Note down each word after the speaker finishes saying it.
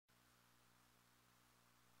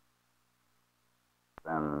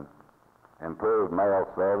and improved mail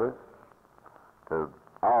service to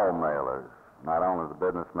all mailers, not only the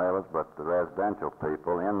business mailers, but the residential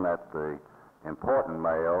people, in that the important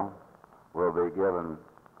mail will be given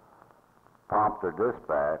prompter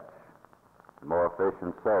dispatch, more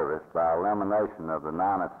efficient service by elimination of the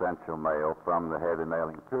non-essential mail from the heavy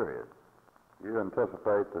mailing period. You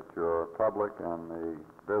anticipate that your public and the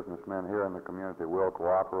businessmen here in the community will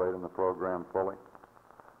cooperate in the program fully?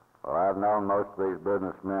 Well, I've known most of these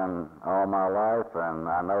businessmen all my life, and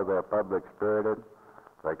I know they're public-spirited.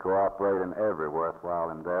 They cooperate in every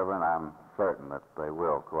worthwhile endeavor, and I'm certain that they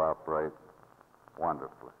will cooperate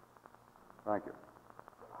wonderfully. Thank you.